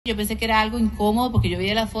Yo pensé que era algo incómodo porque yo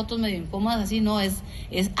veía las fotos medio incómodas, así no, es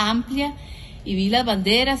amplia, y vi las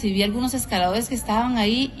banderas y vi algunos escaladores que estaban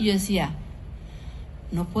ahí y yo decía,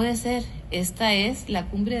 no puede ser, esta es la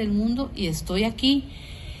cumbre del mundo y estoy aquí.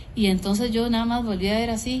 Y entonces yo nada más volví a ver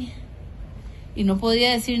así y no podía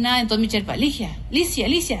decir nada. Entonces mi cherpa, Ligia,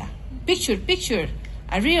 picture,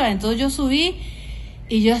 arriba. Entonces yo subí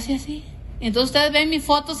y yo hacía así. Entonces ustedes ven mis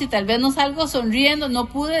fotos y tal vez no salgo sonriendo, no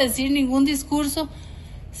pude decir ningún discurso.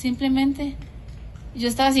 Simplemente yo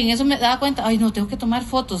estaba así, en eso me daba cuenta, ay no, tengo que tomar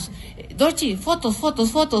fotos, Dorchi, fotos,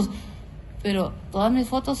 pero todas mis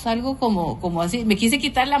fotos salgo como así, me quise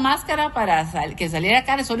quitar la máscara para que saliera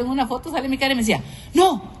cara, solo en una foto sale mi cara y me decía,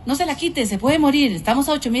 no se la quite, se puede morir, estamos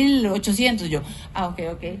a 8,800, yo,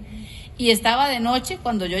 ok, y estaba de noche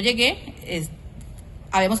cuando yo llegué,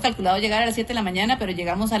 habíamos calculado llegar a las 7 de la mañana, pero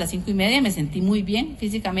llegamos a las 5:30, me sentí muy bien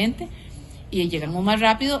físicamente, y llegamos más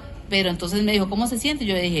rápido, pero entonces me dijo, ¿cómo se siente?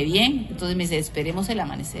 Yo le dije, bien. Entonces me dice, esperemos el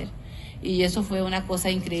amanecer. Y eso fue una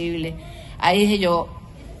cosa increíble. Ahí dije yo,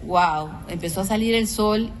 wow, empezó a salir el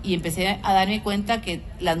sol y empecé a darme cuenta que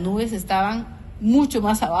las nubes estaban mucho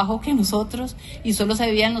más abajo que nosotros y solo se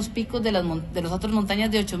veían los picos de las otras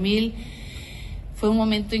montañas de 8,000. Fue un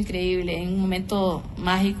momento increíble, un momento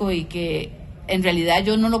mágico y que en realidad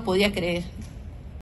yo no lo podía creer.